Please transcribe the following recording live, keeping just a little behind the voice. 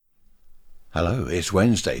Hello, it's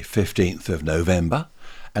Wednesday, 15th of November,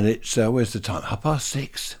 and it's, where's the time?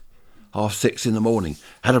 6:30? 6:30 in the morning.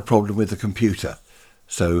 Had a problem with the computer.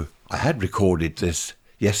 So I had recorded this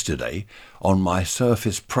yesterday on my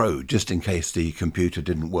Surface Pro, just in case the computer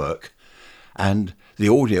didn't work. And the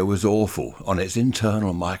audio was awful on its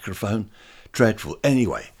internal microphone. Dreadful.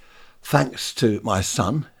 Anyway, thanks to my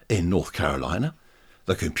son in North Carolina,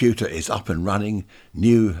 the computer is up and running,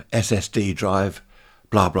 new SSD drive,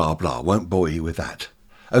 blah, blah, blah. Won't bore you with that.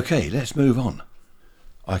 Okay, let's move on.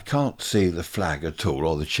 I can't see the flag at all,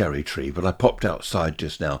 or the cherry tree, but I popped outside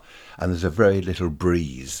just now, and there's a very little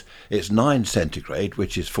breeze. It's 9 centigrade,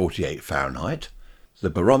 which is 48 Fahrenheit. The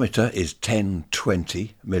barometer is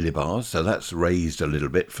 1020 millibars, so that's raised a little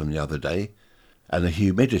bit from the other day. And the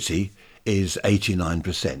humidity is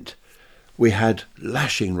 89%. We had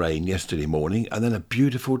lashing rain yesterday morning, and then a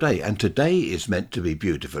beautiful day. And today is meant to be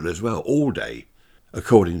beautiful as well, all day.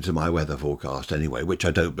 According to my weather forecast anyway, which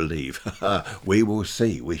I don't believe. We will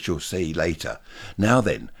see. We shall see later. Now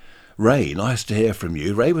then, Ray, nice to hear from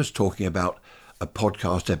you. Ray was talking about a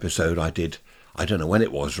podcast episode I did, I don't know when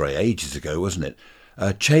it was, Ray, ages ago, wasn't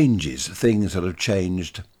it? Changes, things that have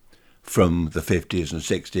changed from the 50s and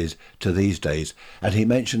 60s to these days. And he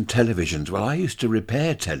mentioned televisions. Well, I used to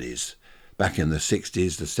repair tellies back in the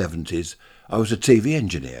 60s, the 70s. I was a TV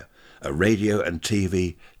engineer. A radio and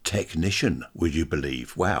TV technician, would you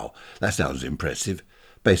believe? Wow, that sounds impressive.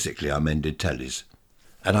 Basically, I mended tellies.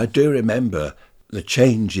 And I do remember the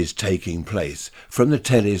changes taking place from the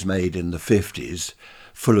tellies made in the 50s,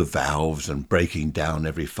 full of valves and breaking down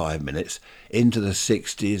every 5 minutes, into the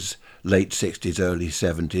 60s, late 60s, early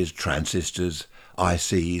 70s, transistors,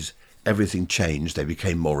 ICs, everything changed. They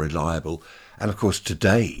became more reliable. And of course,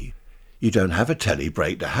 today, you don't have a telly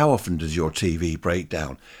breakdown. How often does your TV break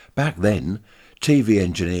down? Back then, TV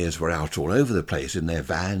engineers were out all over the place in their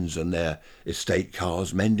vans and their estate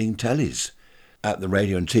cars mending tellies. At the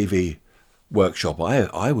radio and TV workshop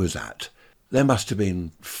I was at, there must have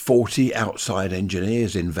been 40 outside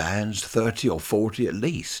engineers in vans, 30 or 40 at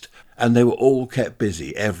least. And they were all kept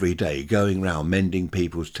busy every day going round mending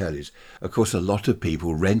people's tellies. Of course, a lot of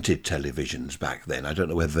people rented televisions back then. I don't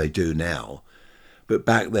know whether they do now. But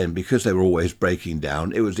back then, because they were always breaking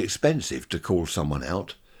down, it was expensive to call someone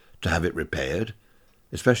out to have it repaired,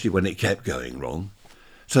 especially when it kept going wrong.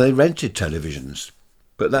 So they rented televisions.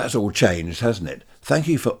 But that's all changed, hasn't it? Thank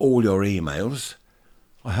you for all your emails.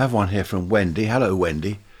 I have one here from Wendy. Hello,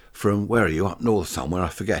 Wendy. From, where are you? Up north somewhere. I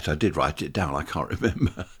forget. I did write it down. I can't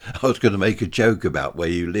remember. I was going to make a joke about where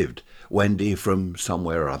you lived. Wendy from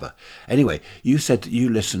somewhere or other. Anyway, you said that you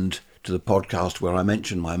listened to the podcast where I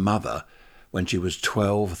mentioned my mother when she was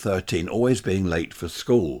 12, 13, always being late for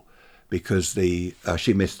school because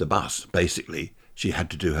she missed the bus, basically. She had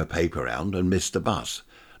to do her paper round and missed the bus.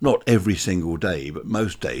 Not every single day, but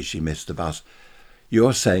most days she missed the bus.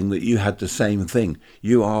 You're saying that you had the same thing.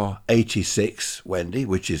 You are 86, Wendy,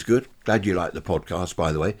 which is good. Glad you like the podcast,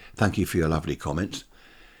 by the way. Thank you for your lovely comments.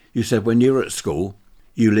 You said when you were at school,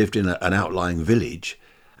 you lived in an outlying village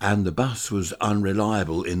and the bus was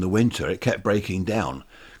unreliable in the winter. It kept breaking down.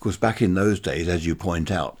 Because back in those days, as you point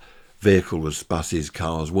out, vehicles, buses,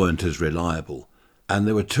 cars weren't as reliable. And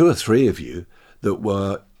there were 2 or 3 of you that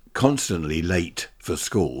were constantly late for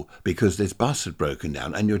school because this bus had broken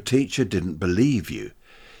down and your teacher didn't believe you.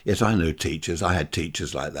 Yes, I know teachers. I had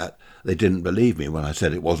teachers like that. They didn't believe me when I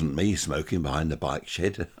said it wasn't me smoking behind the bike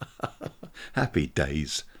shed. Happy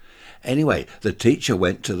days. Anyway, the teacher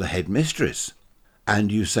went to the headmistress.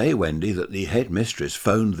 And you say, Wendy, that the headmistress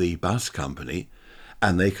phoned the bus company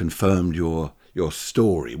and they confirmed your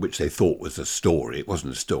story, which they thought was a story. It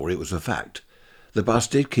wasn't a story, it was a fact. The bus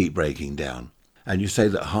did keep breaking down. And you say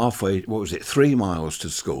that halfway, 3 miles to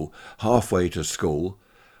school, halfway to school,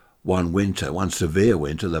 one severe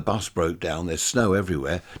winter, the bus broke down, there's snow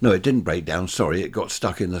everywhere. No, it didn't break down, sorry, it got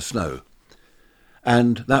stuck in the snow.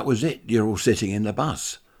 And that was it, you're all sitting in the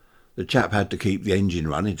bus. The chap had to keep the engine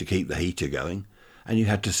running to keep the heater going, and you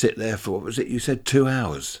had to sit there for, you said 2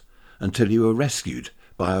 hours, until you were rescued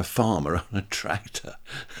by a farmer on a tractor.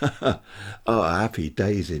 Oh, happy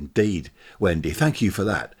days indeed, Wendy. Thank you for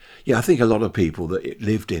that. Yeah, I think a lot of people that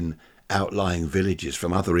lived in outlying villages,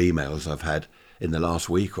 from other emails I've had in the last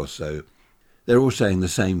week or so, they're all saying the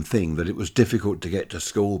same thing, that it was difficult to get to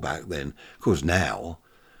school back then. Of course, now,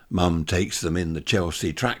 Mum takes them in the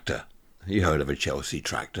Chelsea tractor. You heard of a Chelsea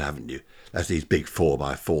tractor, haven't you? That's these big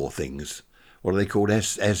 4x4 things. What are they called?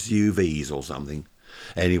 SUVs or something.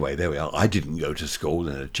 Anyway, there we are. I didn't go to school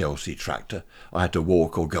in a Chelsea tractor. I had to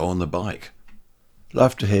walk or go on the bike.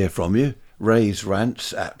 Love to hear from you. Ray's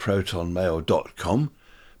rants at protonmail.com.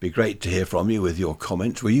 Be great to hear from you with your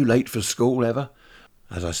comments. Were you late for school ever?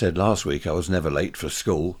 As I said last week, I was never late for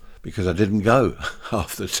school because I didn't go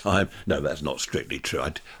half the time. No, that's not strictly true.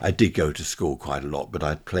 I did go to school quite a lot, but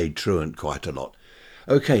I played truant quite a lot.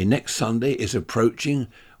 Okay, next Sunday is approaching.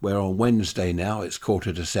 We're on Wednesday now. It's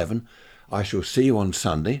 6:45. I shall see you on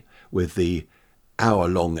Sunday with the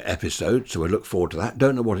hour-long episode, so I look forward to that.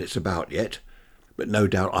 Don't know what it's about yet, but no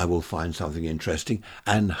doubt I will find something interesting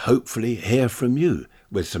and hopefully hear from you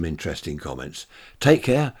with some interesting comments. Take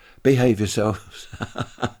care, behave yourselves,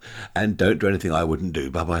 and don't do anything I wouldn't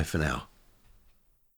do. Bye-bye for now.